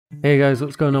Hey guys,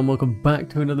 what's going on? Welcome back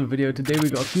to another video. Today we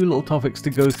got a few little topics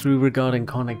to go through regarding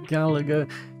Conor Gallagher,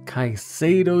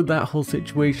 Caicedo, that whole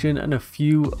situation, and a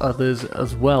few others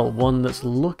as well. One that's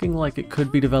looking like it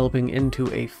could be developing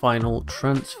into a final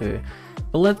transfer.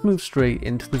 But let's move straight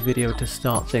into the video to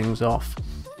start things off.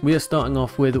 We are starting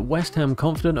off with West Ham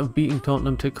confident of beating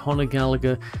Tottenham to Conor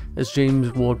Gallagher as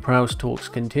James Ward-Prowse talks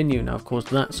continue. Now of course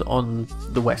that's on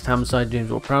the West Ham side, James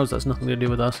Ward-Prowse, that's nothing to do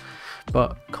with us.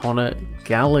 But Conor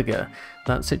Gallagher,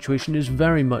 that situation is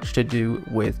very much to do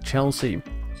with Chelsea.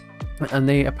 And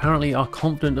they apparently are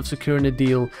confident of securing a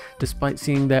deal despite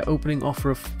seeing their opening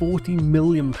offer of £40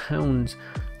 million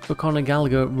for Conor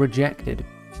Gallagher rejected.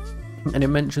 And it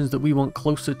mentions that we want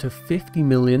closer to 50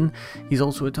 million. He's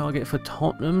also a target for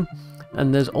Tottenham,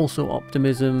 and there's also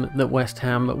optimism that West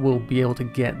Ham will be able to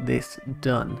get this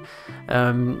done.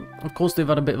 Of course, they've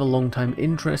had a bit of a long time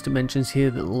interest. It mentions here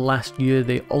that last year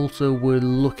they also were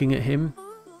looking at him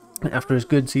after his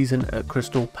good season at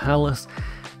Crystal Palace.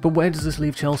 But where does this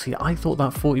leave Chelsea? I thought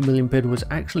that 40 million bid was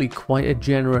actually quite a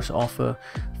generous offer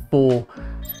for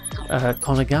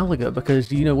Conor Gallagher,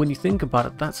 because, you know, when you think about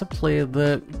it, that's a player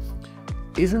that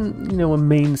isn't, you know, a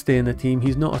mainstay in the team.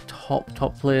 He's not a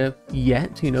top player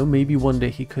yet, you know, maybe one day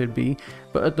he could be,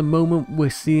 but at the moment we're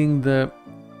seeing that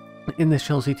in this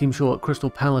Chelsea team, sure, at Crystal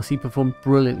Palace he performed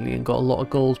brilliantly and got a lot of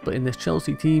goals, but in this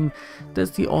Chelsea team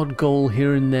there's the odd goal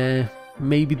here and there,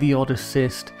 maybe the odd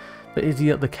assist, but is he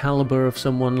at the caliber of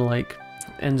someone like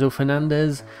Enzo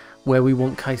Fernandez, where we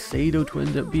want Caicedo to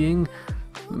end up being?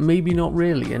 Maybe not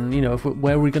really. And, you know,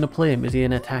 where are we going to play him? Is he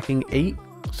an attacking 8?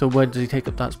 So where does he take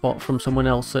up that spot from someone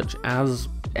else such as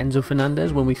Enzo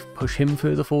Fernandez when we push him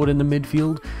further forward in the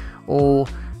midfield? Or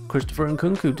Christopher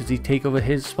Nkunku, does he take over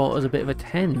his spot as a bit of a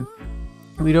 10?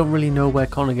 We don't really know where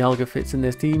Conor Gallagher fits in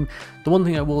this team. The one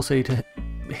thing I will say to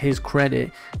his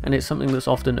credit, and it's something that's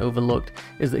often overlooked,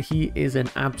 is that he is an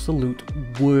absolute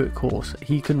workhorse.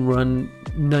 He can run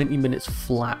 90 minutes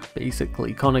flat,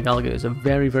 basically. Conor Gallagher is a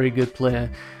very, very good player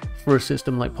for a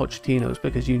system like Pochettino's,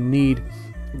 because you need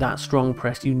that strong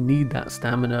press, you need that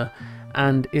stamina,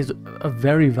 and is a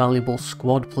very valuable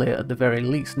squad player at the very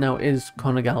least. Now, is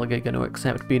Conor Gallagher going to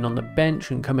accept being on the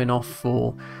bench and coming off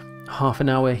for half an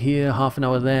hour here, half an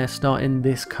hour there, starting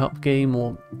this cup game,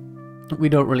 or we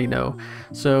don't really know.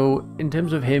 So in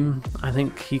terms of him, I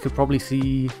think he could probably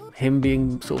see him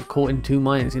being sort of caught in two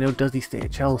minds. You know, does he stay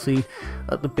at Chelsea,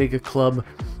 at the bigger club,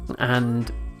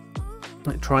 and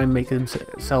try and make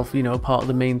himself, you know, part of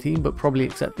the main team, but probably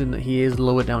accepting that he is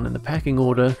lower down in the pecking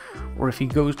order? Or if he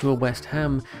goes to a West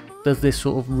Ham, does this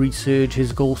sort of resurge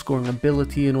his goal scoring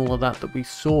ability and all of that we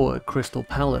saw at Crystal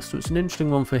Palace? So it's an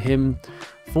interesting one for him.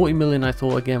 40 million I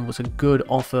thought again was a good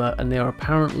offer, and they are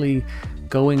apparently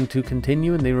going to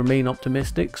continue and they remain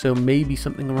optimistic, so maybe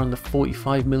something around the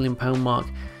 45 million pound mark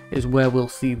is where we'll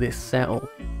see this settle.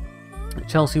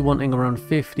 Chelsea wanting around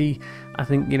 50, I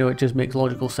think, you know, it just makes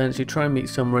logical sense. You try and meet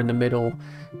somewhere in the middle,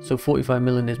 so 45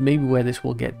 million is maybe where this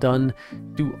will get done.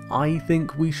 Do I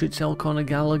think we should sell Conor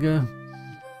Gallagher?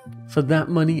 For that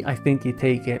money, I think you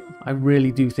take it. I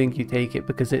really do think you take it,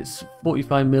 because it's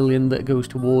 45 million that goes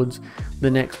towards the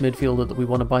next midfielder that we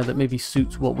want to buy that maybe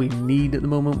suits what we need at the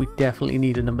moment. We definitely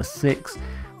need a number 6,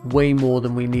 way more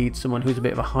than we need someone who's a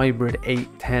bit of a hybrid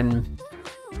 8-10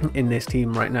 in this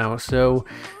team right now. So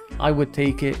I would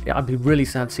take it. I'd be really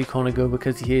sad to see Conor go,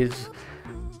 because he is,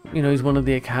 you know, he's one of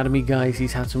the academy guys.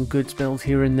 He's had some good spells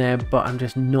here and there, but I'm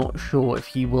just not sure if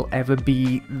he will ever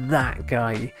be that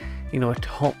guy. You know, a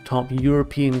top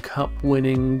European Cup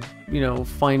winning, you know,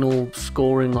 final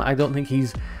scoring. I don't think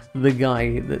he's the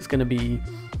guy that's going to be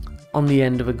on the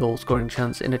end of a goal scoring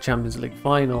chance in a Champions League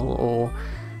final, or,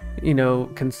 you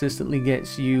know, consistently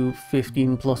gets you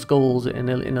 15 plus goals in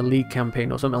a league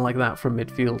campaign or something like that from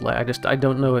midfield. Like, I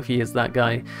don't know if he is that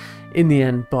guy in the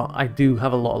end, but I do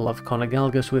have a lot of love for Conor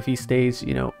Gallagher, so if he stays,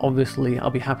 you know, obviously I'll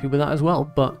be happy with that as well.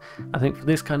 But I think for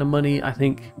this kind of money, I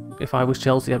think if I was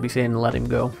Chelsea, I'd be saying let him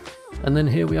go. And then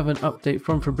here we have an update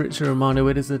from Fabrizio Romano.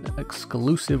 It is an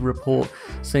exclusive report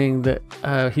saying that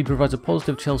he provides a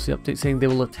positive Chelsea update, saying they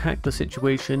will attack the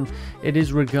situation. It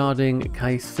is regarding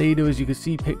Caicedo, as you can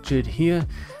see pictured here.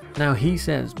 Now he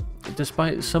says,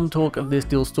 despite some talk of this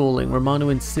deal stalling, Romano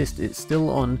insists it's still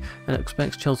on and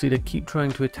expects Chelsea to keep trying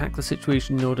to attack the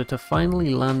situation in order to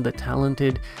finally land the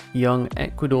talented young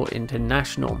Ecuador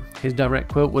international. His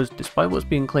direct quote was, "Despite what's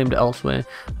being claimed elsewhere,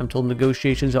 I'm told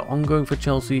negotiations are ongoing for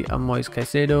Chelsea and Moises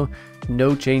Caicedo,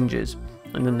 no changes."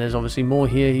 And then there's obviously more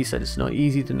here. He said it's not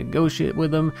easy to negotiate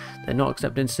with them. They're not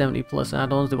accepting 70 plus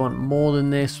add-ons. They want more than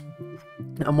this.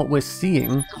 And what we're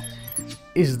seeing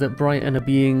is that Brighton are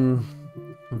being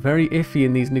very iffy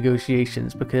in these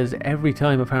negotiations, because every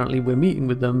time apparently we're meeting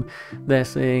with them, they're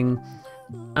saying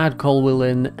add Colwill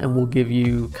in and we'll give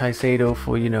you Caicedo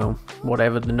for, you know,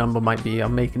 whatever the number might be.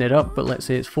 I'm making it up, but let's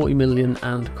say it's 40 million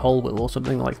and Colwill or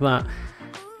something like that.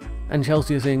 And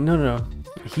Chelsea are saying, no,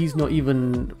 he's not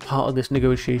even part of this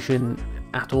negotiation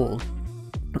at all.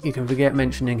 You can forget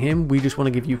mentioning him, we just want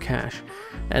to give you cash.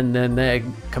 And then they're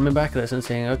coming back at us and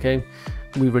saying, okay,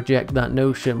 we reject that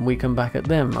notion. We come back at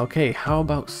them, okay, how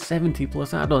about 70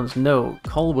 plus add-ons? No,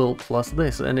 Colwill plus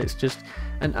this. And it's just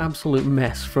an absolute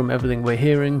mess from everything we're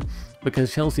hearing,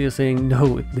 because Chelsea are saying,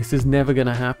 no, this is never going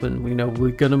to happen. We know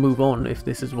we're going to move on if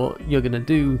this is what you're going to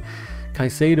do.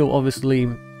 Caicedo obviously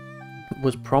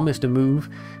was promised a move.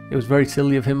 It was very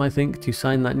silly of him, I think, to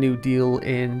sign that new deal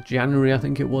in January, I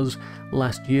think it was,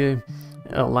 last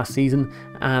season,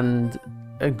 and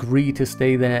agree to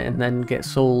stay there and then get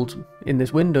sold in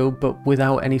this window, but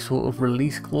without any sort of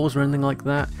release clause or anything like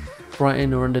that.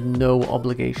 Brighton are under no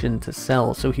obligation to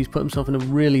sell, so he's put himself in a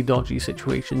really dodgy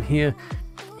situation here.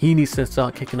 He needs to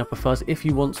start kicking up a fuss if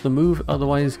he wants the move,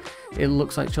 otherwise it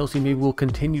looks like Chelsea maybe will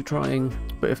continue trying,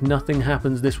 but if nothing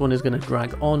happens, this one is going to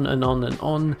drag on and on and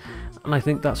on, and I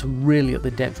think that's really at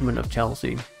the detriment of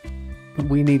Chelsea.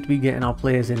 We need to be getting our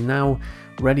players in now,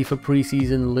 ready for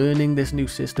pre-season, learning this new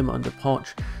system under Poch,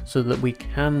 so that we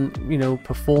can, you know,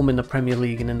 perform in the Premier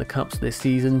League and in the Cups this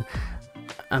season.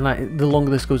 And the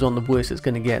longer this goes on, the worse it's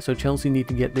going to get. So Chelsea need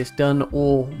to get this done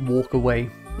or walk away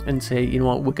and say, you know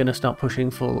what, we're going to start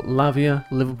pushing for Lavia.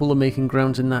 Liverpool are making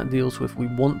grounds in that deal, so if we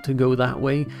want to go that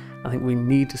way, I think we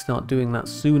need to start doing that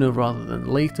sooner rather than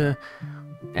later.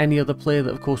 Any other player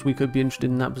that, of course, we could be interested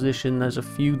in that position, there's a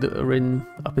few that are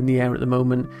up in the air at the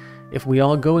moment. If we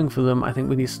are going for them, I think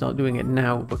we need to start doing it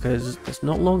now, because it's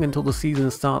not long until the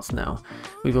season starts now.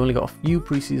 We've only got a few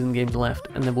preseason games left,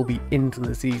 and then we'll be into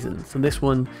the season. So this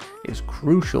one is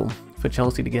crucial for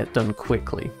Chelsea to get done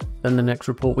quickly. Then the next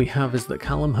report we have is that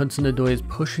Callum Hudson-Odoi is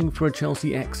pushing for a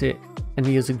Chelsea exit, and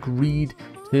he has agreed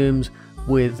terms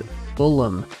with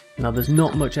Fulham. Now, there's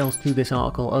not much else to this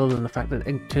article other than the fact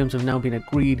that terms have now been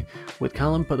agreed with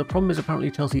Callum, but the problem is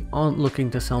apparently Chelsea aren't looking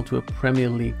to sell to a Premier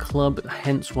League club,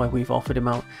 hence why we've offered him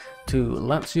out to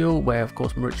Lazio, where of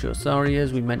course Maurizio Sarri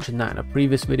is. We mentioned that in a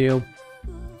previous video.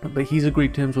 But he's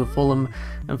agreed terms with Fulham,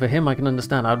 and for him I can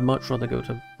understand. I'd much rather go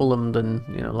to Fulham than,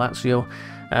 you know, Lazio.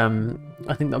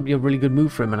 I think that'd be a really good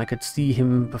move for him, and I could see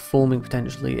him performing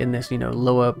potentially in this, you know,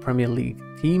 lower Premier League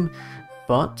team.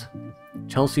 But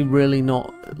Chelsea really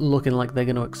not looking like they're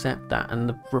going to accept that, and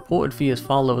the reported fee is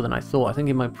far lower than I thought. I think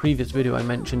in my previous video I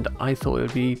mentioned I thought it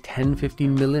would be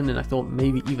 10-15 million, and I thought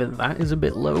maybe even that is a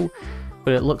bit low,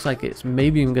 but it looks like it's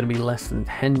maybe even going to be less than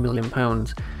 £10 million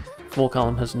for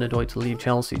Callum Hudson-Odoi to leave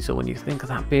Chelsea. So when you think of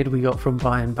that bid we got from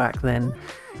Bayern back then,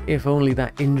 if only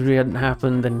that injury hadn't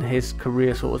happened and his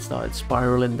career sort of started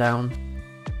spiraling down,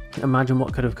 imagine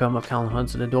what could have come of Callum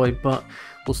Hudson-Odoi. But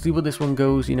we'll see where this one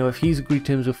goes. You know, if he's agreed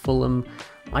terms with Fulham,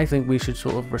 I think we should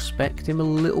sort of respect him a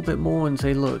little bit more and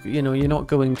say, look, you know, you're not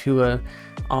going to a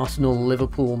Arsenal,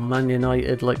 Liverpool, Man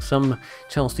United like some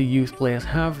Chelsea youth players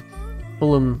have.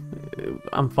 Fulham,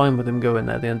 I'm fine with them going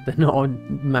there. They're not a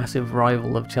massive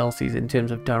rival of Chelsea's in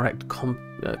terms of direct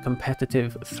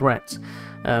competitive threats.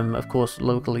 Of course,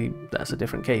 locally, that's a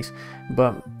different case.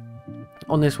 But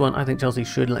on this one, I think Chelsea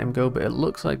should let him go, but it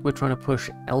looks like we're trying to push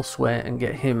elsewhere and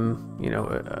get him, you know,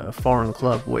 a foreign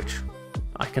club, which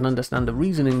I can understand the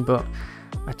reasoning, but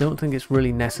I don't think it's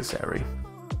really necessary.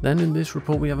 Then in this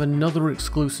report we have another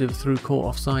exclusive through Court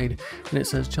Offside, and it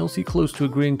says Chelsea close to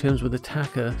agreeing terms with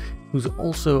attacker who's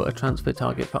also a transfer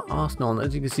target for Arsenal, and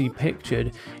as you can see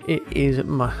pictured, it is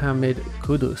Mohammed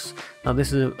Kudus. Now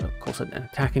this is of course an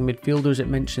attacking midfielder as it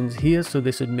mentions here, so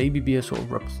this would maybe be a sort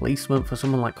of replacement for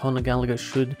someone like Conor Gallagher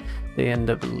should they end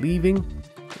up leaving.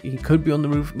 He could be on the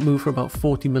move for about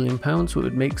 £40 million, so it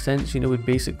would make sense, you know, we'd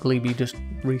basically be just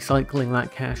recycling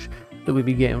that cash that we'd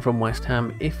be getting from West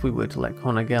Ham if we were to let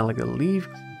Conor Gallagher leave,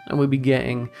 and we'd be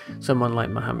getting someone like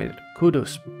Mohammed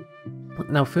Kudus.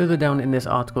 Now further down in this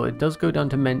article it does go down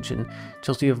to mention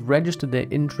Chelsea have registered their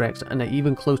interest and are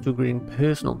even close to agreeing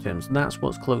personal terms. That's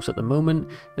what's close at the moment.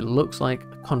 It looks like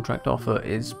a contract offer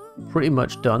is pretty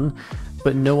much done,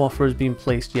 but no offer has been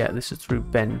placed yet. This is through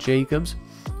Ben Jacobs.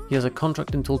 He has a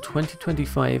contract until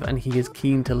 2025 and he is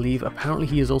keen to leave. Apparently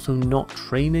he is also not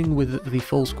training with the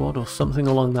full squad or something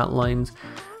along that lines,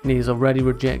 and he has already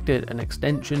rejected an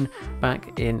extension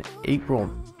back in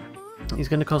April. He's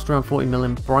going to cost around 40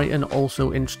 million. Brighton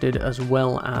also interested, as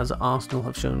well as Arsenal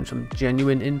have shown some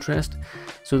genuine interest.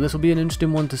 So this will be an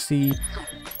interesting one to see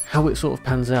how it sort of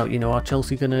pans out. You know, are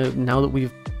Chelsea going to, now that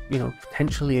we've, you know,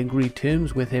 potentially agreed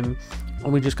terms with him, Are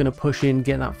we just going to push in,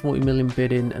 get that 40 million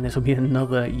bid in, and this will be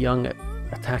another young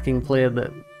attacking player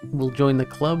that will join the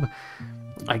club?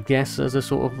 I guess as a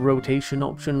sort of rotation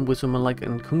option with someone like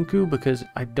Nkunku, because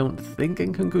I don't think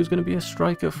Nkunku is going to be a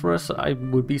striker for us. I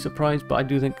would be surprised, but I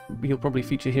do think he'll probably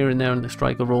feature here and there in the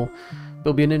striker role.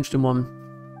 It'll be an interesting one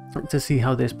to see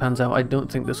how this pans out. I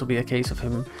don't think this will be a case of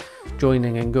him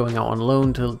joining and going out on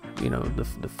loan to, you know,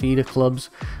 the feeder clubs.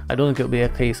 I don't think it'll be a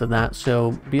case of that,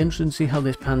 so be interesting to see how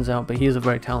this pans out, but he is a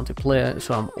very talented player,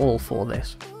 so I'm all for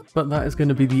this. But that is going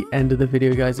to be the end of the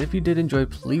video, guys. If you did enjoy,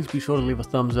 please be sure to leave a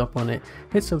thumbs up on it,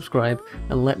 hit subscribe,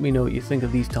 and let me know what you think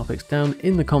of these topics down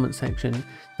in the comment section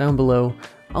down below.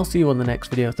 I'll see you on the next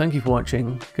video. Thank you for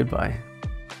watching. Goodbye.